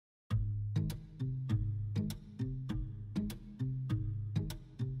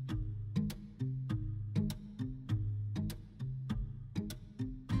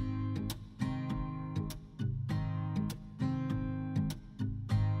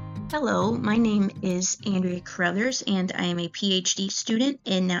Hello, my name is Andria Caruthers, and I am a PhD student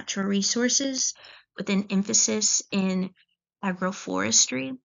in natural resources with an emphasis in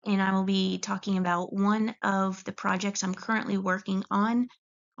agroforestry. And I will be talking about one of the projects I'm currently working on,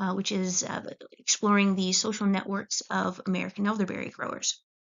 which is exploring the social networks of American elderberry growers.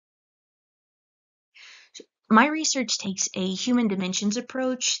 My research takes a human dimensions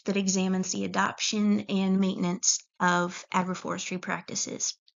approach that examines the adoption and maintenance of agroforestry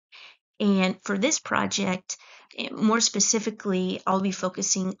practices. And for this project, more specifically, I'll be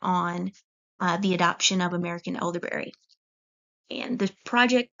focusing on the adoption of American elderberry. And the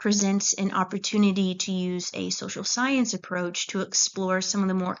project presents an opportunity to use a social science approach to explore some of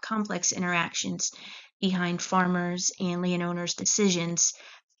the more complex interactions behind farmers and landowners' decisions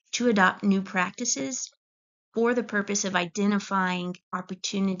to adopt new practices for the purpose of identifying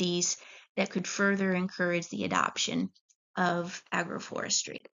opportunities that could further encourage the adoption of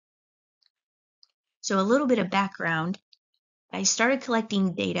agroforestry. So a little bit of background, I started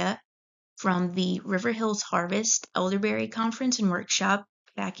collecting data from the River Hills Harvest Elderberry Conference and Workshop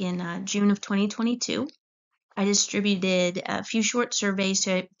back in June of 2022. I distributed a few short surveys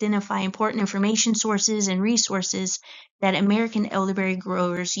to identify important information sources and resources that American elderberry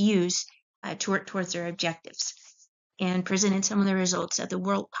growers use to work towards their objectives, and presented some of the results at the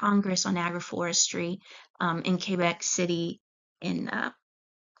World Congress on Agroforestry in Quebec City in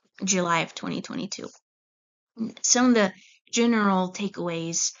July of 2022. Some of the general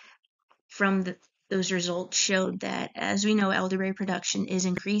takeaways from those results showed that, as we know, elderberry production is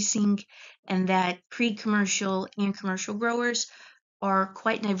increasing and that pre-commercial and commercial growers are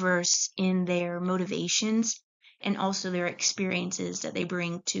quite diverse in their motivations and also their experiences that they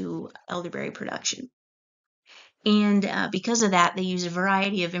bring to elderberry production. And because of that, they use a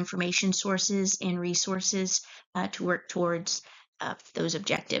variety of information sources and resources to work towards those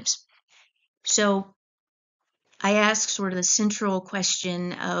objectives. So I ask sort of the central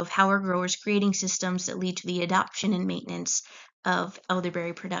question of how are growers creating systems that lead to the adoption and maintenance of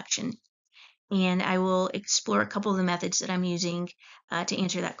elderberry production? And I will explore a couple of the methods that I'm using to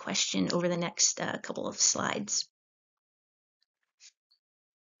answer that question over the next couple of slides.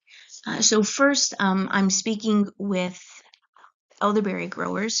 So first, I'm speaking with elderberry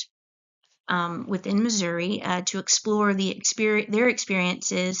growers within Missouri to explore their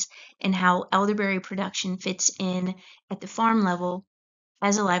experiences and how elderberry production fits in at the farm level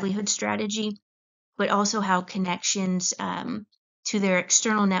as a livelihood strategy, but also how connections to their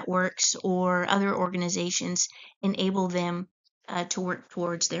external networks or other organizations enable them to work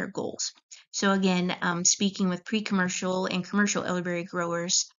towards their goals. So again, speaking with pre-commercial and commercial elderberry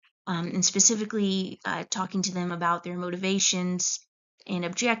growers, and specifically talking to them about their motivations and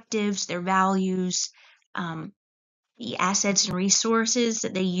objectives, their values, the assets and resources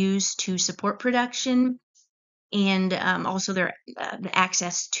that they use to support production, and also the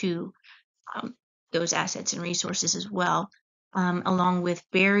access to those assets and resources as well, along with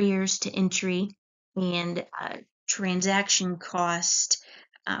barriers to entry and transaction cost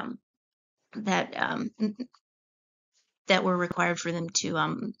that were required for them to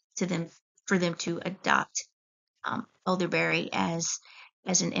adopt elderberry as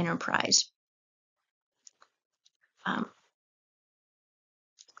an enterprise.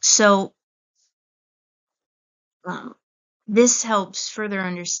 This helps further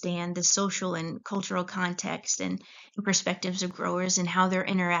understand the social and cultural context and perspectives of growers and how they're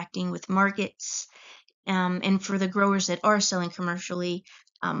interacting with markets. And for the growers that are selling commercially,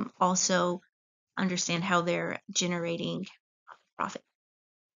 also understand how they're generating profit.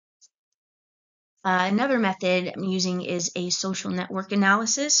 Another method I'm using is a social network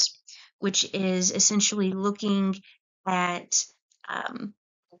analysis, which is essentially looking at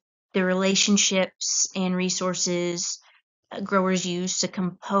the relationships and resources growers use to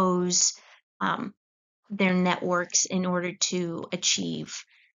compose their networks in order to achieve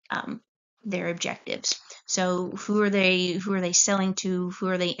their objectives. So who are they selling to? Who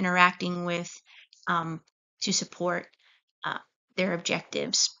are they interacting with to support their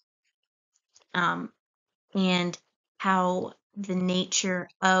objectives? And how the nature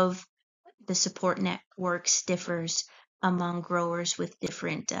of the support networks differs among growers with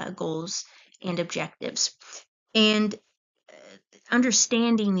different goals and objectives. And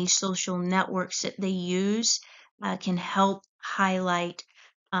understanding these social networks that they use can help highlight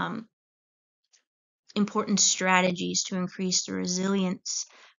important strategies to increase the resilience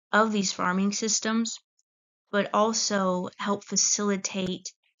of these farming systems, but also help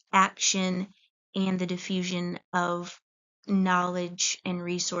facilitate action and the diffusion of knowledge and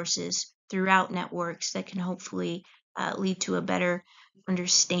resources throughout networks that can hopefully lead to a better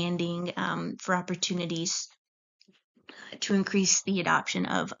understanding for opportunities to increase the adoption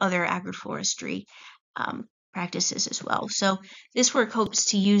of other agroforestry practices as well. So this work hopes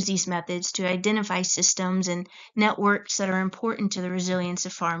to use these methods to identify systems and networks that are important to the resilience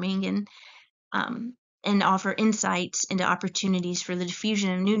of farming and offer insights into opportunities for the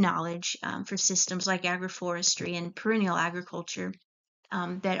diffusion of new knowledge for systems like agroforestry and perennial agriculture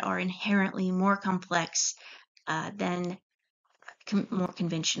that are inherently more complex than more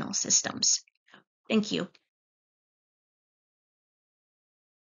conventional systems. Thank you.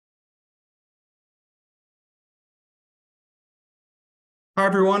 Hi,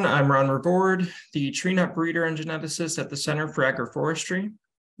 everyone. I'm Ron Revord, the tree nut breeder and geneticist at the Center for Agroforestry.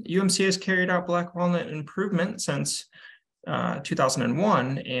 UMCA has carried out black walnut improvement since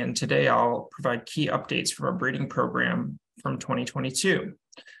 2001, and today I'll provide key updates from our breeding program from 2022,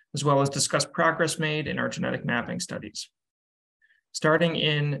 as well as discuss progress made in our genetic mapping studies. Starting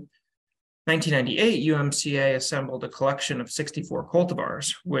in 1998, UMCA assembled a collection of 64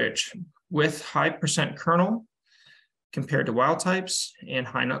 cultivars, which, with high percent kernel, compared to wild types and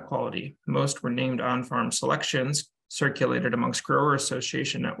high nut quality. Most were named on-farm selections circulated amongst grower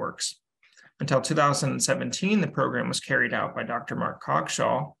association networks. Until 2017, the program was carried out by Dr. Mark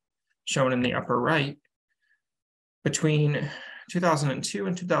Cogshaw, shown in the upper right. Between 2002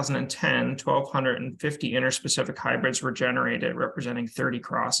 and 2010, 1,250 interspecific hybrids were generated, representing 30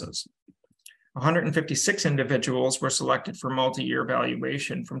 crosses. 156 individuals were selected for multi-year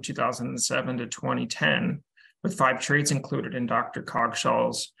evaluation from 2007 to 2010, with 5 traits included in Dr.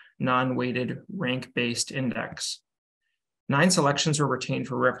 Cogshaw's non-weighted rank-based index. 9 selections were retained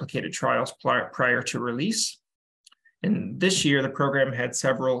for replicated trials prior to release. And this year, the program had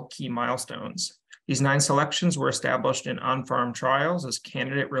several key milestones. These 9 selections were established in on-farm trials as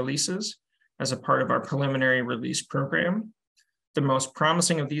candidate releases as a part of our preliminary release program. The most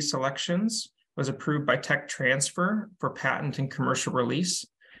promising of these selections was approved by tech transfer for patent and commercial release,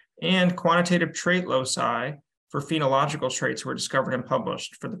 and quantitative trait loci for phenological traits were discovered and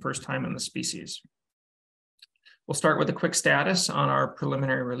published for the first time in the species. We'll start with a quick status on our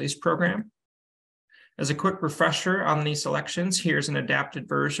preliminary release program. As a quick refresher on these selections, here's an adapted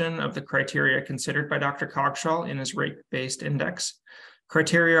version of the criteria considered by Dr. Cogshaw in his rank-based index.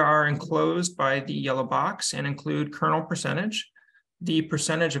 Criteria are enclosed by the yellow box and include kernel percentage, the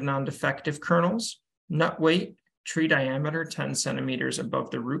percentage of non-defective kernels, nut weight, tree diameter 10 centimeters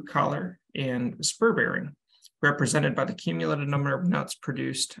above the root collar, and spur bearing, represented by the cumulative number of nuts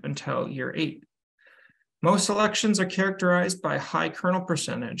produced until year 8. Most selections are characterized by high kernel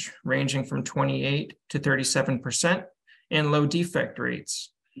percentage, ranging from 28 to 37%, and low defect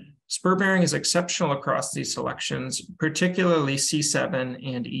rates. Spur bearing is exceptional across these selections, particularly C7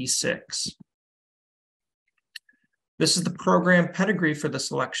 and E6. This is the program pedigree for the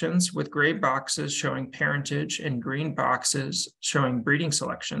selections, with gray boxes showing parentage and green boxes showing breeding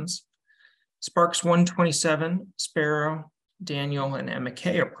selections. Sparks 127, Sparrow, Daniel, and Emma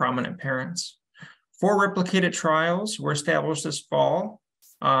K are prominent parents. 4 replicated trials were established this fall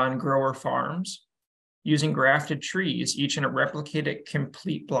on grower farms using grafted trees, each in a replicated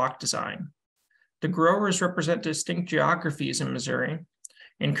complete block design. The growers represent distinct geographies in Missouri,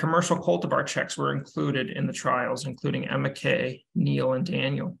 and commercial cultivar checks were included in the trials, including Emma K, Neil, and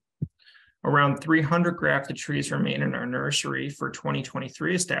Daniel. Around 300 grafted trees remain in our nursery for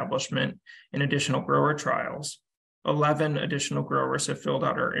 2023 establishment in additional grower trials. 11 additional growers have filled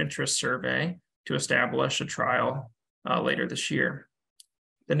out our interest survey to establish a trial later this year.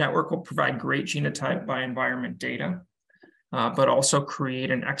 The network will provide great genotype by environment data, but also create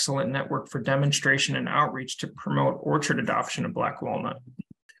an excellent network for demonstration and outreach to promote orchard adoption of black walnut.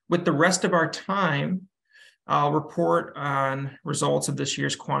 With the rest of our time, I'll report on results of this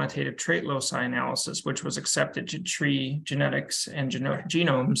year's quantitative trait loci analysis, which was accepted to tree genetics and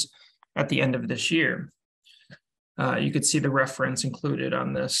genomes at the end of this year. You could see the reference included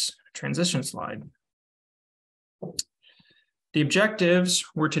on this transition slide. The objectives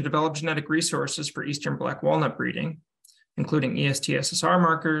were to develop genetic resources for Eastern Black Walnut breeding, including EST-SSR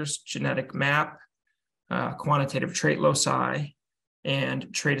markers, genetic map, quantitative trait loci,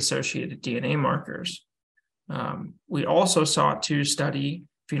 and trait-associated DNA markers. We also sought to study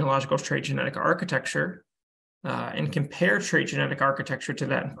phenological trait genetic architecture and compare trait genetic architecture to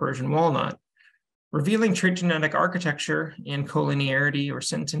that in Persian walnut. Revealing trait genetic architecture and collinearity or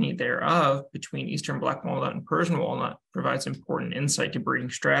synteny thereof between Eastern Black Walnut and Persian walnut provides important insight to breeding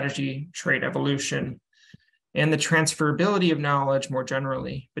strategy, trait evolution, and the transferability of knowledge more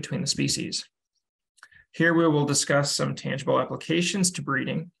generally between the species. Here we will discuss some tangible applications to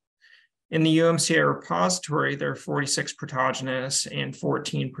breeding. In the UMCA repository, there are 46 protogynous and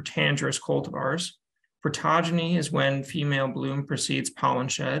 14 protandrous cultivars. Protogeny is when female bloom precedes pollen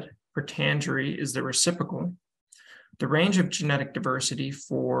shed. Protandry is the reciprocal. The range of genetic diversity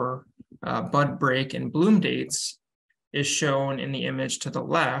for bud break and bloom dates is shown in the image to the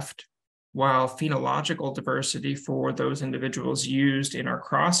left, while phenological diversity for those individuals used in our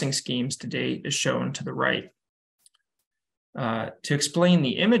crossing schemes to date is shown to the right. To explain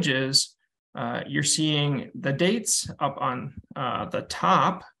the images, you're seeing the dates up on the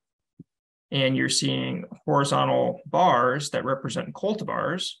top, and you're seeing horizontal bars that represent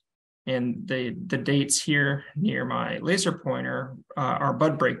cultivars, and the dates here near my laser pointer are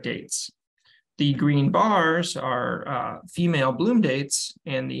bud break dates. The green bars are female bloom dates,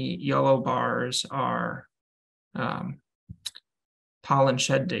 and the yellow bars are pollen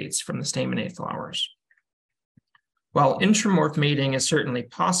shed dates from the staminate flowers. While intramorph mating is certainly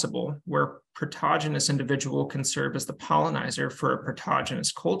possible, where protogynous individual can serve as the pollinizer for a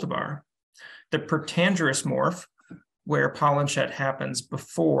protogynous cultivar, the protandrous morph, where pollen shed happens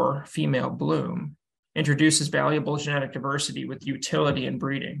before female bloom, introduces valuable genetic diversity with utility in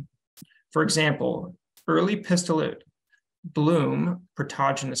breeding. For example, early pistillate bloom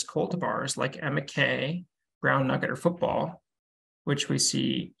protogynous cultivars like McKay, brown nugget, or football, which we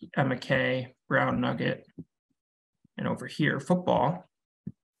see McKay, brown nugget, and over here, football,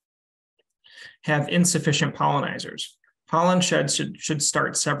 have insufficient pollinizers. Pollen sheds should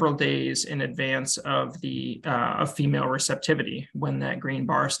start several days in advance of the female receptivity when that green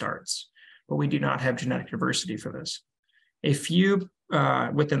bar starts, but we do not have genetic diversity for this. A few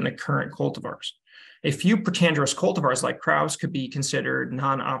within the current cultivars. A few protandrous cultivars like Krause could be considered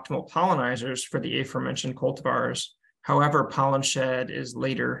non-optimal pollinizers for the aforementioned cultivars. However, pollen shed is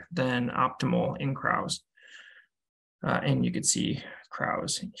later than optimal in Krause. And you can see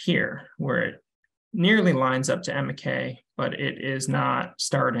Krause here, where it nearly lines up to McKay, but it is not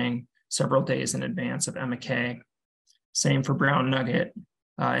starting several days in advance of McKay. Same for brown nugget,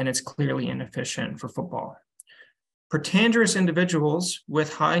 and it's clearly inefficient for football. Protandrous individuals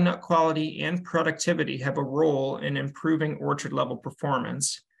with high nut quality and productivity have a role in improving orchard level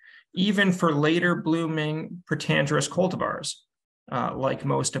performance, even for later blooming protandrous cultivars, like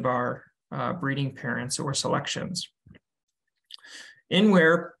most of our breeding parents or selections. In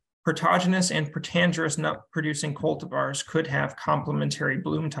where protogynous and protandrous nut producing cultivars could have complementary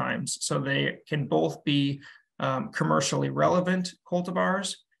bloom times, so they can both be commercially relevant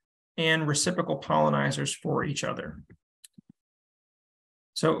cultivars and reciprocal pollinizers for each other.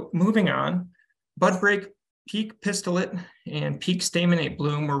 So moving on, bud break, peak pistillate, and peak staminate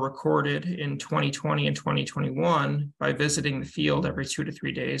bloom were recorded in 2020 and 2021 by visiting the field every 2 to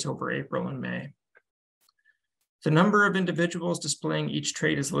 3 days over April and May. The number of individuals displaying each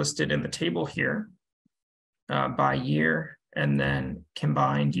trait is listed in the table here by year, and then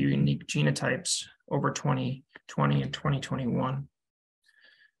combined unique genotypes over 2020 and 2021.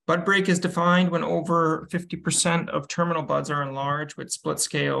 Bud break is defined when over 50% of terminal buds are enlarged with split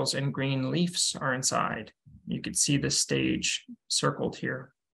scales and green leaves are inside. You can see this stage circled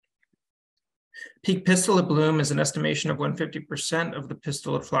here. Peak pistillate bloom is an estimation of when 50% of the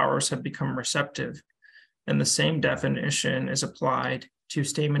pistillate flowers have become receptive, and the same definition is applied to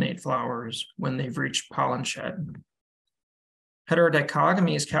staminate flowers when they've reached pollen shed.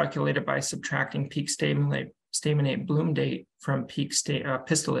 Heterodichotomy is calculated by subtracting peak staminate bloom date from peak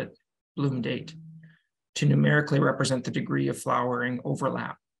pistillate bloom date to numerically represent the degree of flowering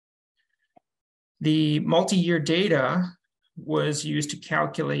overlap. The multi-year data was used to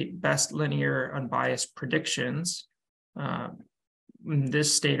calculate best linear unbiased predictions.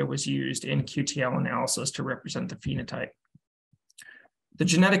 This data was used in QTL analysis to represent the phenotype. The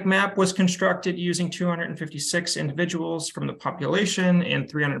genetic map was constructed using 256 individuals from the population and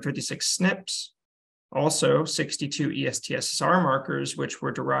 356 SNPs. Also, 62 ESTSSR markers, which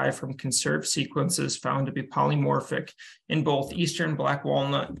were derived from conserved sequences found to be polymorphic in both Eastern Black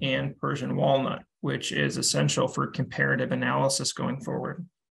Walnut and Persian walnut, which is essential for comparative analysis going forward.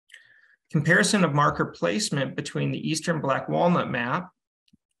 Comparison of marker placement between the Eastern Black Walnut map,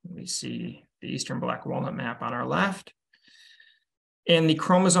 we see the Eastern Black Walnut map on our left, and the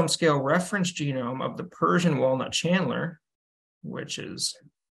chromosome scale reference genome of the Persian walnut chandler, which is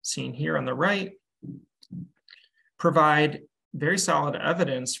seen here on the right, provide very solid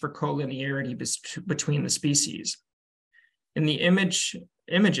evidence for collinearity between the species. In the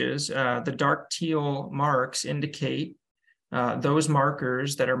images, the dark teal marks indicate those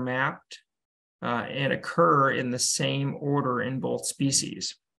markers that are mapped and occur in the same order in both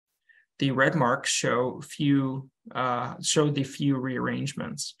species. The red marks show the few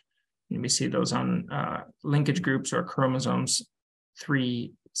rearrangements. And we see those on linkage groups or chromosomes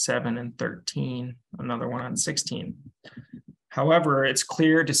 3, 7, and 13, another one on 16. However, it's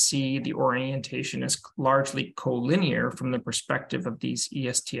clear to see the orientation is largely collinear from the perspective of these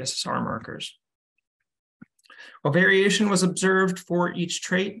ESTSSR markers. While variation was observed for each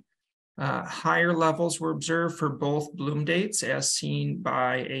trait, higher levels were observed for both bloom dates as seen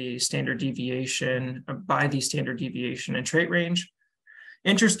by the standard deviation and trait range.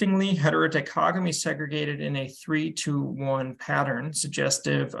 Interestingly, heterodichogamy segregated in a 3-to-1 pattern,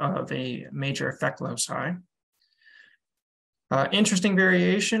 suggestive of a major effect loci. Interesting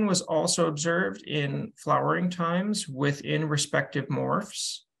variation was also observed in flowering times within respective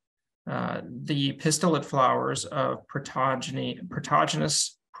morphs. The pistillate flowers of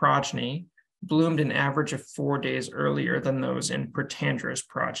protogynous progeny bloomed an average of 4 days earlier than those in protandrous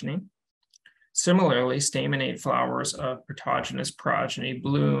progeny. Similarly, staminate flowers of protogynous progeny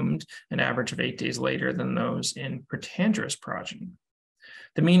bloomed an average of 8 days later than those in protandrous progeny.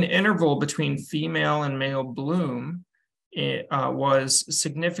 The mean interval between female and male bloom was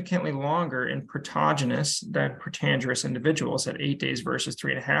significantly longer in protogynous than protandrous individuals at 8 days versus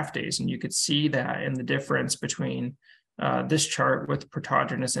 3.5 days. And you could see that in the difference between this chart with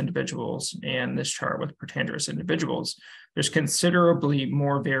protogynous individuals and this chart with protandrous individuals. There's considerably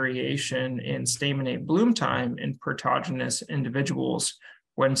more variation in staminate bloom time in protogynous individuals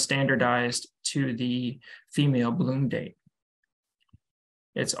when standardized to the female bloom date.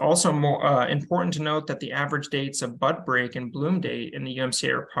 It's also more important to note that the average dates of bud break and bloom date in the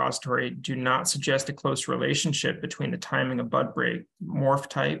UMCA repository do not suggest a close relationship between the timing of bud break, morph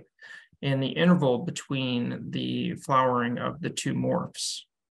type, and the interval between the flowering of the two morphs.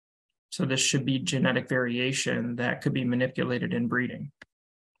 So this should be genetic variation that could be manipulated in breeding.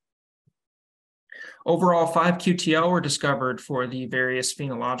 Overall, 5 QTL were discovered for the various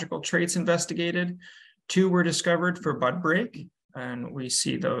phenological traits investigated. 2 were discovered for bud break, and we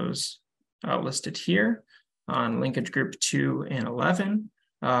see those listed here on linkage group 2 and 11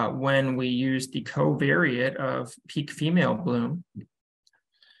 when we used the covariate of peak female bloom.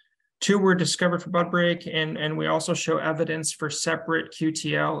 2 were discovered for bud break, and we also show evidence for separate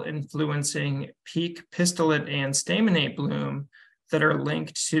QTL influencing peak pistillate and staminate bloom that are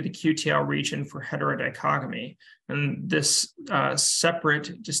linked to the QTL region for heterodichogamy. And this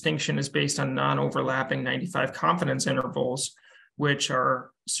separate distinction is based on non-overlapping 95 confidence intervals, which are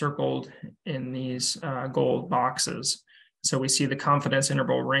circled in these gold boxes. So we see the confidence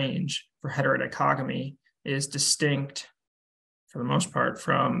interval range for heterodichogamy is distinct for the most part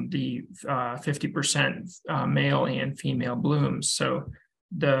from the 50% male and female blooms. So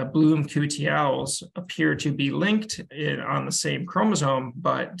the bloom QTLs appear to be linked on the same chromosome,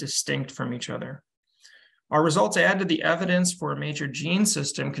 but distinct from each other. Our results add to the evidence for a major gene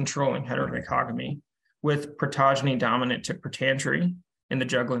system controlling heterodichogamy, with protogeny dominant to protandry in the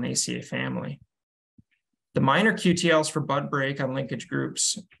Jablonski family. The minor QTLs for bud break on linkage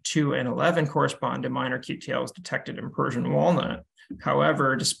groups 2 and 11 correspond to minor QTLs detected in Persian walnut.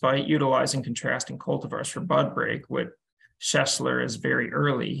 However, despite utilizing contrasting cultivars for bud break, with Schuessler is very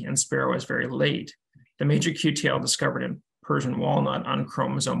early and Sparrow is very late, the major QTL discovered in Persian walnut on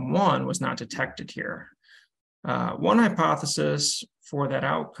chromosome 1 was not detected here. One hypothesis for that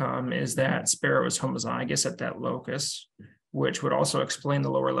outcome is that Sparrow is homozygous at that locus, which would also explain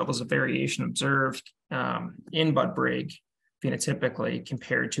the lower levels of variation observed in bud break phenotypically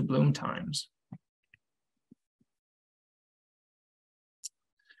compared to bloom times.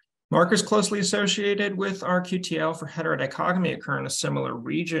 Markers closely associated with our QTL for heterodichogamy occur in a similar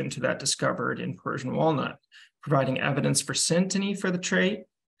region to that discovered in Persian walnut, providing evidence for synteny for the trait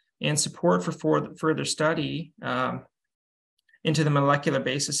and support for further study into the molecular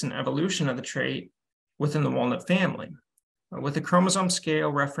basis and evolution of the trait within the walnut family. With the chromosome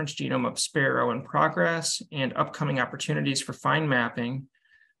scale reference genome of Sparrow in progress and upcoming opportunities for fine mapping,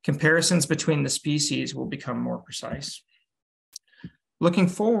 comparisons between the species will become more precise. Looking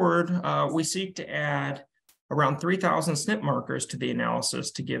forward, we seek to add around 3,000 SNP markers to the analysis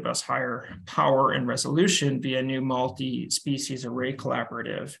to give us higher power and resolution via new multi-species array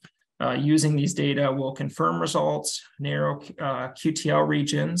collaborative. Using these data, we'll confirm results, narrow QTL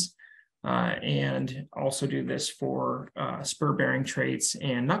regions, and also do this for spur-bearing traits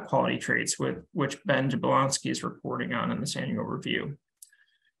and nut quality traits, which Ben Jablonski is reporting on in this annual review.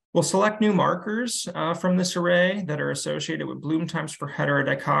 We'll select new markers from this array that are associated with bloom times for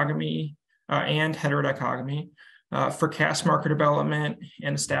heterodichogamy for cast marker development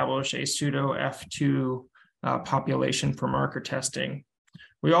and establish a pseudo F2 population for marker testing.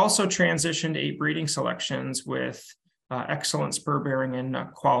 We also transitioned 8 breeding selections with excellent spur bearing and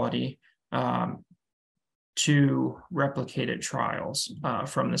nut quality to replicated trials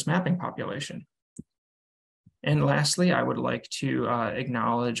from this mapping population. And lastly, I would like to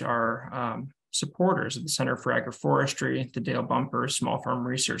acknowledge our supporters at the Center for Agroforestry, the Dale Bumper Small Farm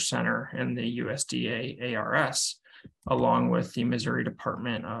Research Center, and the USDA ARS, along with the Missouri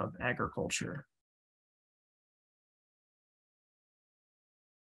Department of Agriculture.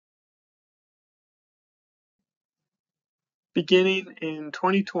 Beginning in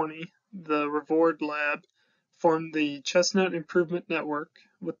 2020, the Revord lab formed the Chestnut Improvement Network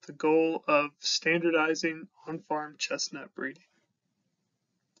with the goal of standardizing on-farm chestnut breeding.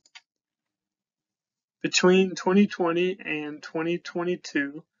 Between 2020 and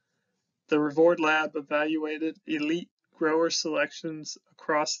 2022, the Revord lab evaluated elite grower selections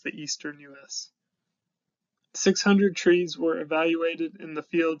across the eastern U.S. 600 trees were evaluated in the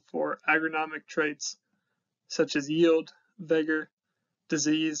field for agronomic traits such as yield, vigor,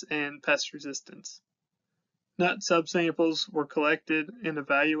 disease, and pest resistance. Nut subsamples were collected and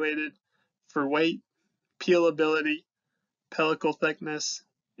evaluated for weight, peelability, pellicle thickness,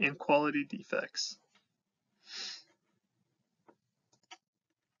 and quality defects.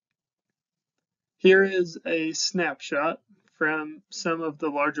 Here is a snapshot from some of the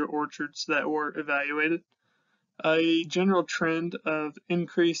larger orchards that were evaluated. A general trend of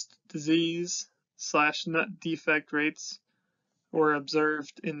increased disease/nut defect rates were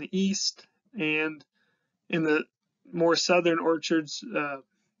observed in the east, and in the more southern orchards,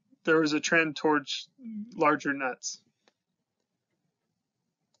 there was a trend towards larger nuts.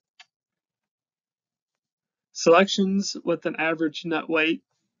 Selections with an average nut weight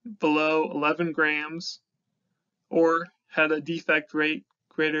below 11 grams or had a defect rate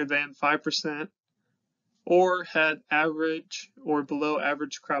greater than 5% or had average or below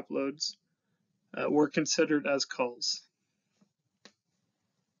average crop loads were considered as culls.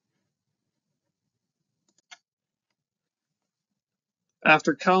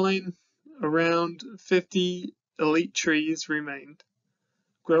 After culling, around 50 elite trees remained.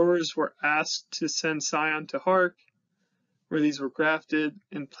 Growers were asked to send scion to Hark, where these were grafted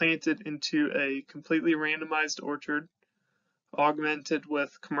and planted into a completely randomized orchard, augmented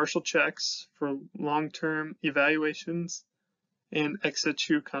with commercial checks for long-term evaluations and ex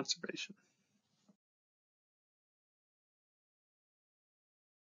situ conservation.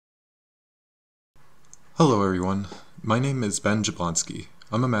 Hello everyone, my name is Ben Jablonski.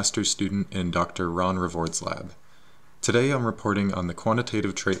 I'm a master's student in Dr. Ron Revord's lab. Today I'm reporting on the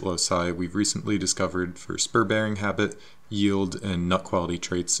quantitative trait loci we've recently discovered for spur-bearing habit, yield, and nut quality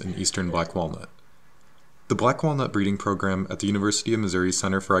traits in Eastern Black Walnut. The Black Walnut breeding program at the University of Missouri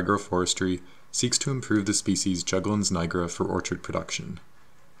Center for Agroforestry seeks to improve the species Juglans nigra for orchard production.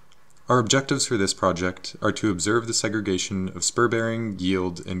 Our objectives for this project are to observe the segregation of spur-bearing,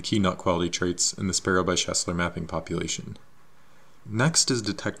 yield, and key nut quality traits in the Sparrow by Schuessler mapping population. Next is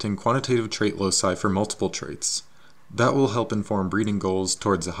detecting quantitative trait loci for multiple traits. That will help inform breeding goals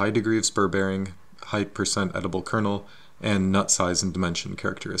towards a high degree of spur-bearing, high percent edible kernel, and nut size and dimension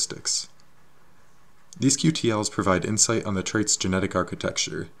characteristics. These QTLs provide insight on the trait's genetic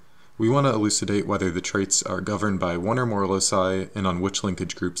architecture. We want to elucidate whether the traits are governed by one or more loci and on which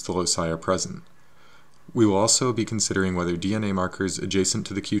linkage groups the loci are present. We will also be considering whether DNA markers adjacent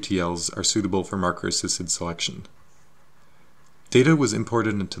to the QTLs are suitable for marker-assisted selection. Data was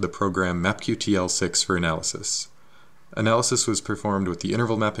imported into the program MapQTL6 for analysis. Analysis was performed with the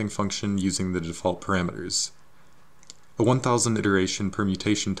interval mapping function using the default parameters. A 1000 iteration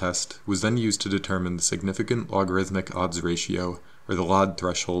permutation test was then used to determine the significant logarithmic odds ratio, or the LOD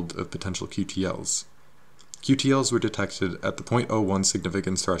threshold, of potential QTLs. QTLs were detected at the 0.01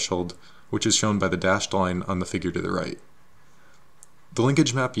 significance threshold, which is shown by the dashed line on the figure to the right. The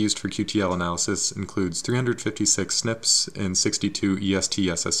linkage map used for QTL analysis includes 356 SNPs and 62 EST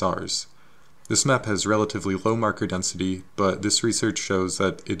SSRs. This map has relatively low marker density, but this research shows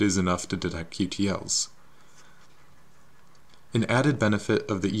that it is enough to detect QTLs. An added benefit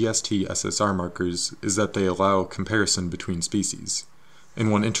of the EST SSR markers is that they allow comparison between species.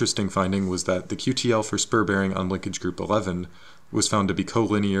 And one interesting finding was that the QTL for spur-bearing on linkage group 11 was found to be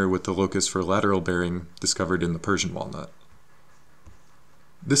collinear with the locus for lateral bearing discovered in the Persian walnut.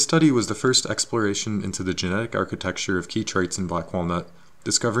 This study was the first exploration into the genetic architecture of key traits in black walnut,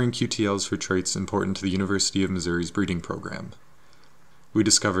 discovering QTLs for traits important to the University of Missouri's breeding program. We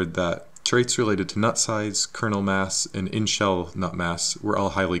discovered that traits related to nut size, kernel mass, and in-shell nut mass were all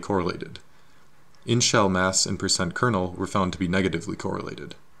highly correlated. In-shell mass and percent kernel were found to be negatively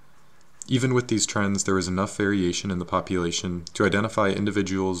correlated. Even with these trends, there was enough variation in the population to identify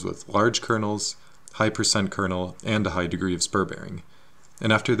individuals with large kernels, high percent kernel, and a high degree of spur-bearing.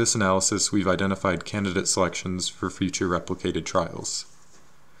 and after this analysis, we've identified candidate selections for future replicated trials.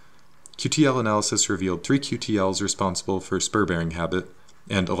 QTL analysis revealed 3 QTLs responsible for spur-bearing habit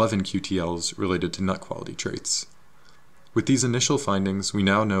and 11 QTLs related to nut quality traits. With these initial findings, we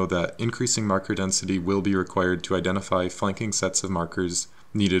now know that increasing marker density will be required to identify flanking sets of markers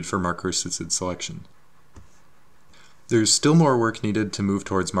needed for marker-assisted selection. There's still more work needed to move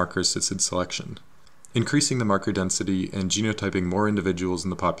towards marker-assisted selection. Increasing the marker density and genotyping more individuals in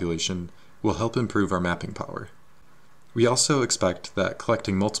the population will help improve our mapping power. We also expect that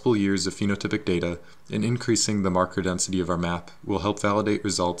collecting multiple years of phenotypic data and increasing the marker density of our map will help validate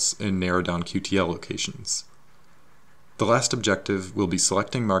results and narrow down QTL locations. The last objective will be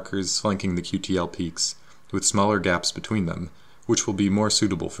selecting markers flanking the QTL peaks with smaller gaps between them, which will be more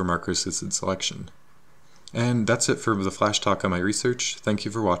suitable for marker-assisted selection. And that's it for the flash talk on my research. Thank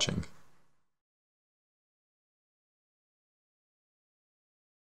you for watching.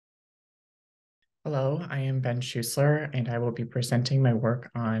 Hello, I am Ben Schuessler, and I will be presenting my work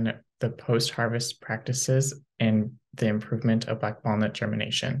on the post-harvest practices in the improvement of black walnut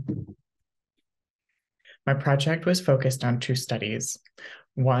germination. My project was focused on 2 studies.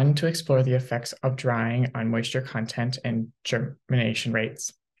 One, to explore the effects of drying on moisture content and germination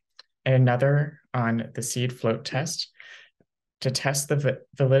rates, and another on the seed float test to test the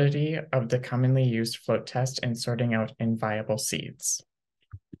validity of the commonly used float test in sorting out inviable seeds.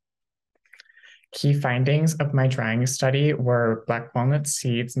 Key findings of my drying study were black walnut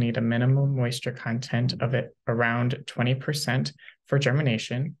seeds need a minimum moisture content of around 20% for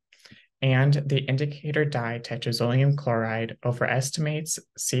germination, and the indicator dye tetrazolium chloride overestimates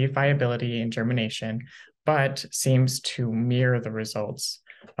seed viability in germination, but seems to mirror the results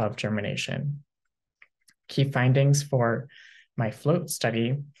of germination. Key findings for my float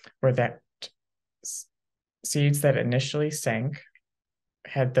study were that seeds that initially sank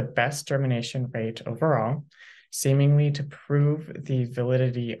had the best germination rate overall, seemingly to prove the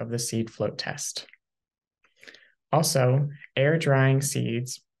validity of the seed float test. Also, air drying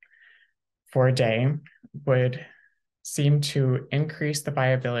seeds for a day would seem to increase the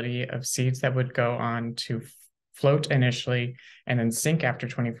viability of seeds that would go on to float initially and then sink after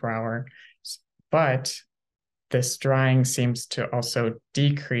 24 hours, but this drying seems to also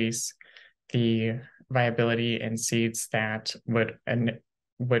decrease the viability in seeds that would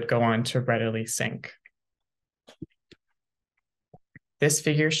go on to readily sink. This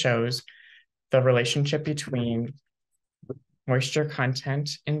figure shows the relationship between moisture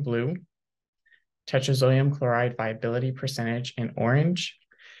content in blue, tetrazolium chloride viability percentage in orange,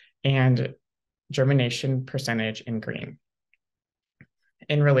 and germination percentage in green.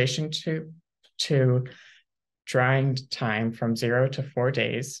 In relation to drying time from 0 to 4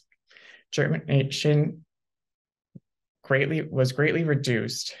 days, germination was greatly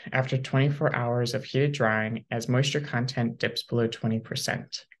reduced after 24 hours of heated drying as moisture content dips below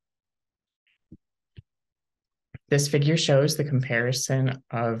 20%. This figure shows the comparison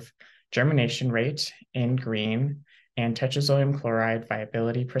of germination rate in green and tetrazolium chloride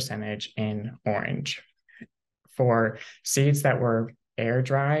viability percentage in orange for seeds that were air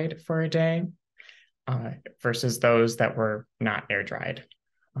dried for a day versus those that were not air dried.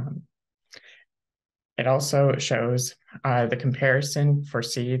 It also shows the comparison for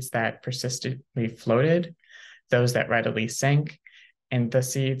seeds that persistently floated, those that readily sank, and the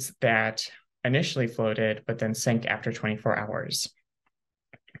seeds that initially floated but then sank after 24 hours.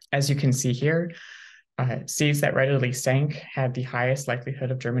 As you can see here, seeds that readily sank had the highest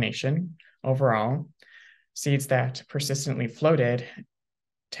likelihood of germination overall. Seeds that persistently floated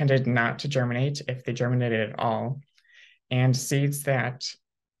tended not to germinate if they germinated at all, and seeds that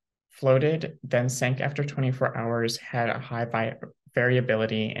floated, then sank after 24 hours, had a high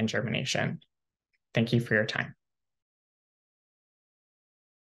variability in germination. Thank you for your time.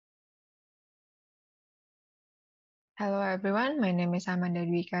 Hello everyone, my name is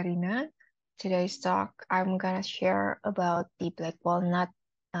Dwikarina. Today's talk, I'm gonna share about the Black Walnut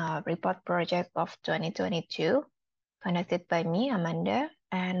report project of 2022, conducted by me, Amanda,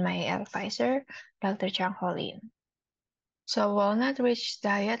 and my advisor, Dr. Chang Holin. So walnut-rich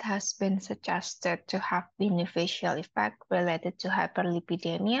diet has been suggested to have beneficial effect related to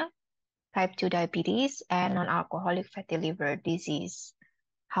hyperlipidemia, type 2 diabetes, and non-alcoholic fatty liver disease.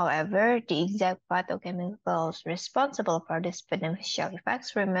 However, the exact phytochemicals responsible for these beneficial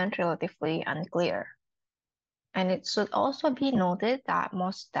effects remain relatively unclear. And it should also be noted that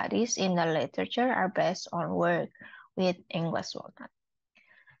most studies in the literature are based on work with English walnut.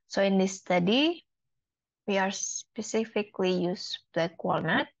 So in this study, we are specifically use black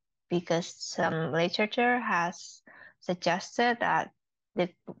walnut because some literature has suggested that the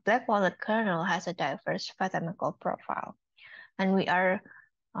black walnut kernel has a diverse phytochemical profile, and we are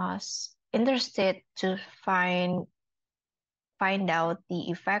interested to find out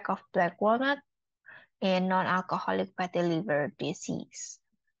the effect of black walnut in non-alcoholic fatty liver disease.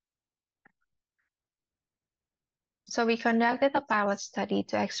 So we conducted a pilot study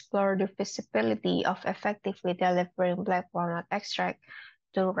to explore the feasibility of effectively delivering black walnut extract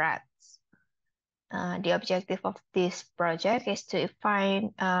to rats. The objective of this project is to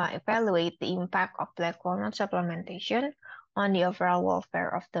evaluate the impact of black walnut supplementation on the overall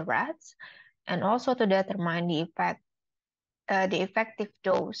welfare of the rats, and also to determine the effective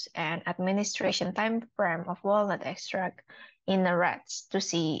dose and administration time frame of walnut extract in the rats to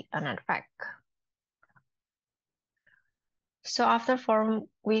see an effect. So after 4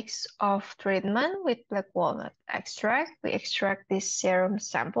 weeks of treatment with black walnut extract, we extract these serum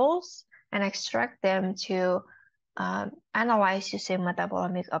samples and extract them to analyze using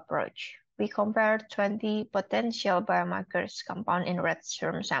metabolomic approach. We compared 20 potential biomarkers compound in rat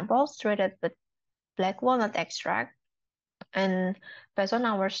serum samples treated with black walnut extract. And based on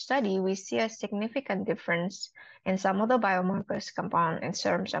our study, we see a significant difference in some of the biomarkers compound in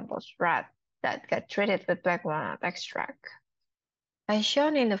serum samples rat that get treated with black walnut extract. As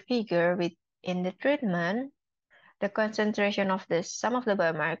shown in the figure, in the treatment, the concentration of some of the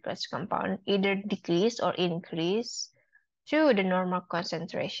biomarkers compound either decrease or increase to the normal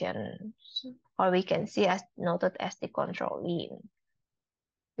concentration, or we can see as noted as the control mean.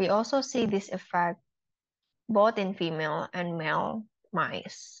 We also see this effect both in female and male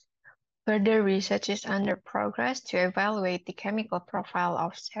mice. Further research is under progress to evaluate the chemical profile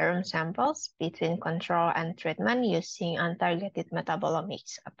of serum samples between control and treatment using untargeted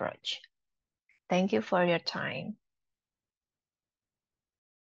metabolomics approach. Thank you for your time.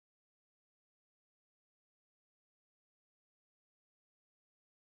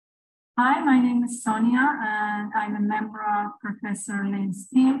 Hi, my name is Sonia, and I'm a member of Professor Lin's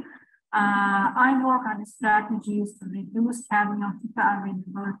team. I work on strategies to reduce cadmium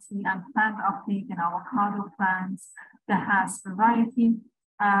phyto-availability and plant uptake in avocado plants, the Hass variety.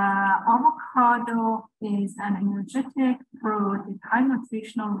 Avocado is an energetic fruit with high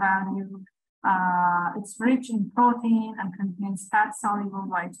nutritional value. It's rich in protein and contains fat-soluble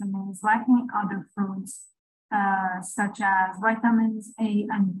vitamins, lacking other fruits such as vitamins A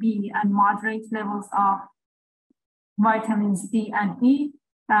and B and moderate levels of vitamins D and E.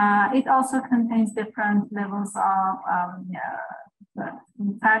 It also contains different levels of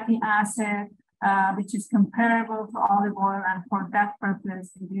fatty acid, which is comparable to olive oil, and for that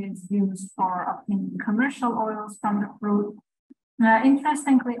purpose, it is used for obtaining commercial oils from the fruit.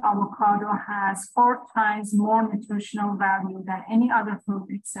 Interestingly, avocado has 4 times more nutritional value than any other fruit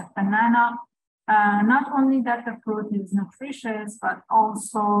except banana. Not only that the fruit is nutritious, but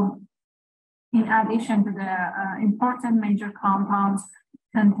also, in addition to the important major compounds,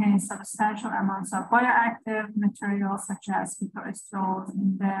 contains substantial amounts of bioactive materials such as phytoesterols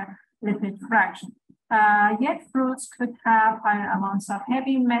in the lipid fraction. Yet fruits could have higher amounts of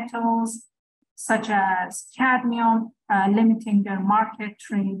heavy metals such as cadmium, limiting their market,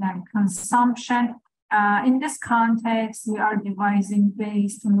 trade, and consumption. In this context, we are devising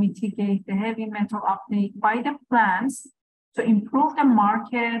ways to mitigate the heavy metal uptake by the plants to improve the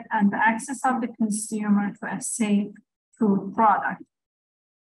market and the access of the consumer to a safe food product.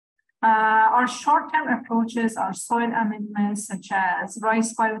 Our short-term approaches are soil amendments such as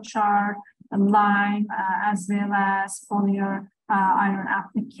rice biochar, lime, as well as foliar iron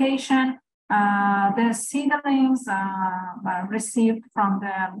application. The seedlings received from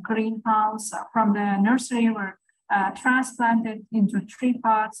the greenhouse, from the nursery, were transplanted into tree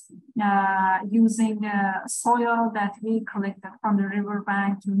pots using soil that we collected from the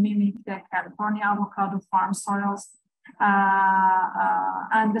riverbank to mimic the California avocado farm soils.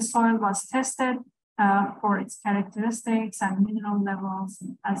 And the soil was tested for its characteristics and mineral levels,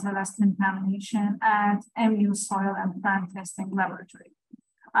 as well as contamination at MU Soil and Plant Testing Laboratory.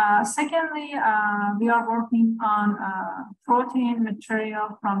 Secondly, we are working on protein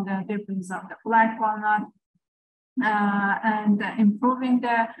material from the debris of the black walnut and improving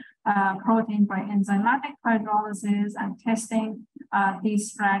the protein by enzymatic hydrolysis and testing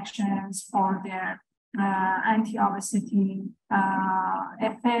these fractions for their anti-obesity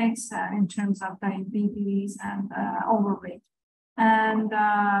effects in terms of diabetes and overweight. And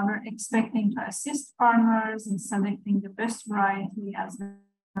we're expecting to assist farmers in selecting the best variety as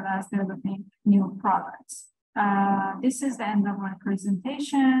well as developing new products. This is the end of my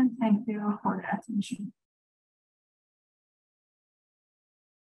presentation. Thank you for your attention.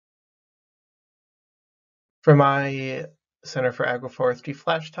 For my Center for Agroforestry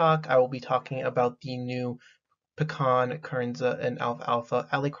Flash Talk, I will be talking about the new Pecan-kernza-alfalfa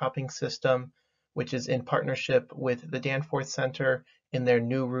alley cropping system, which is in partnership with the Danforth Center in their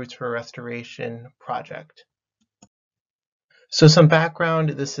New Roots for Restoration project. So some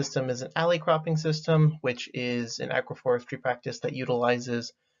background, this system is an alley cropping system, which is an agroforestry practice that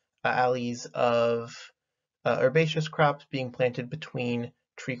utilizes alleys of herbaceous crops being planted between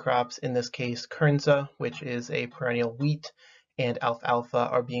tree crops. In this case, kernza, which is a perennial wheat, and alfalfa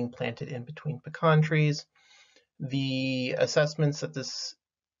are being planted in between pecan trees. The assessments that this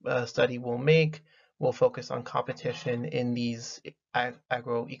study will make will focus on competition in these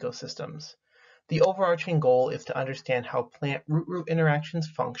agro-ecosystems. The overarching goal is to understand how plant root-root interactions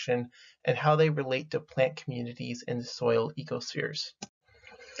function and how they relate to plant communities and soil ecospheres.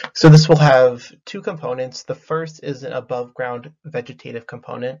 So this will have two components. The first is an above ground vegetative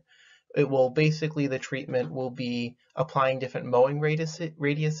component. It will basically, the treatment will be applying different mowing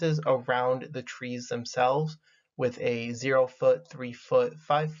radiuses around the trees themselves with a 0 foot, 3 foot,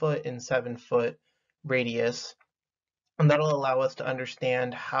 5 foot, and 7 foot radius. And that'll allow us to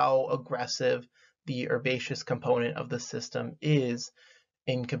understand how aggressive the herbaceous component of the system is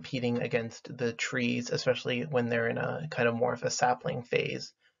in competing against the trees, especially when they're in a kind of more of a sapling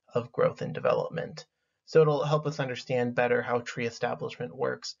phase of growth and development. So it'll help us understand better how tree establishment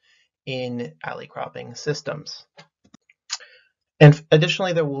works in alley cropping systems. And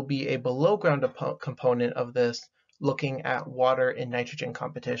additionally, there will be a below ground component of this looking at water and nitrogen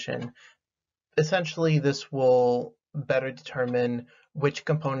competition. Essentially, this will better determine which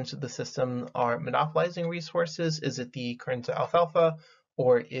components of the system are monopolizing resources. Is it the Kernza-alfalfa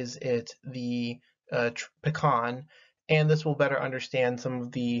or is it the pecan? And this will better understand some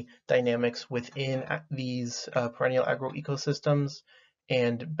of the dynamics within these perennial agroecosystems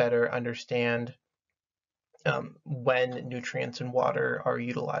and better understand when nutrients and water are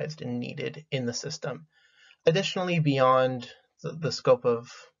utilized and needed in the system. Additionally, beyond the scope of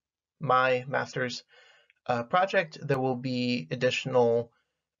my master's project, there will be additional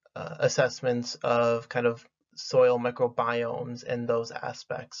assessments of kind of soil microbiomes and those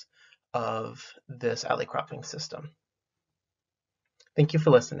aspects of this alley cropping system. Thank you for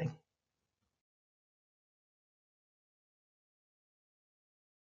listening.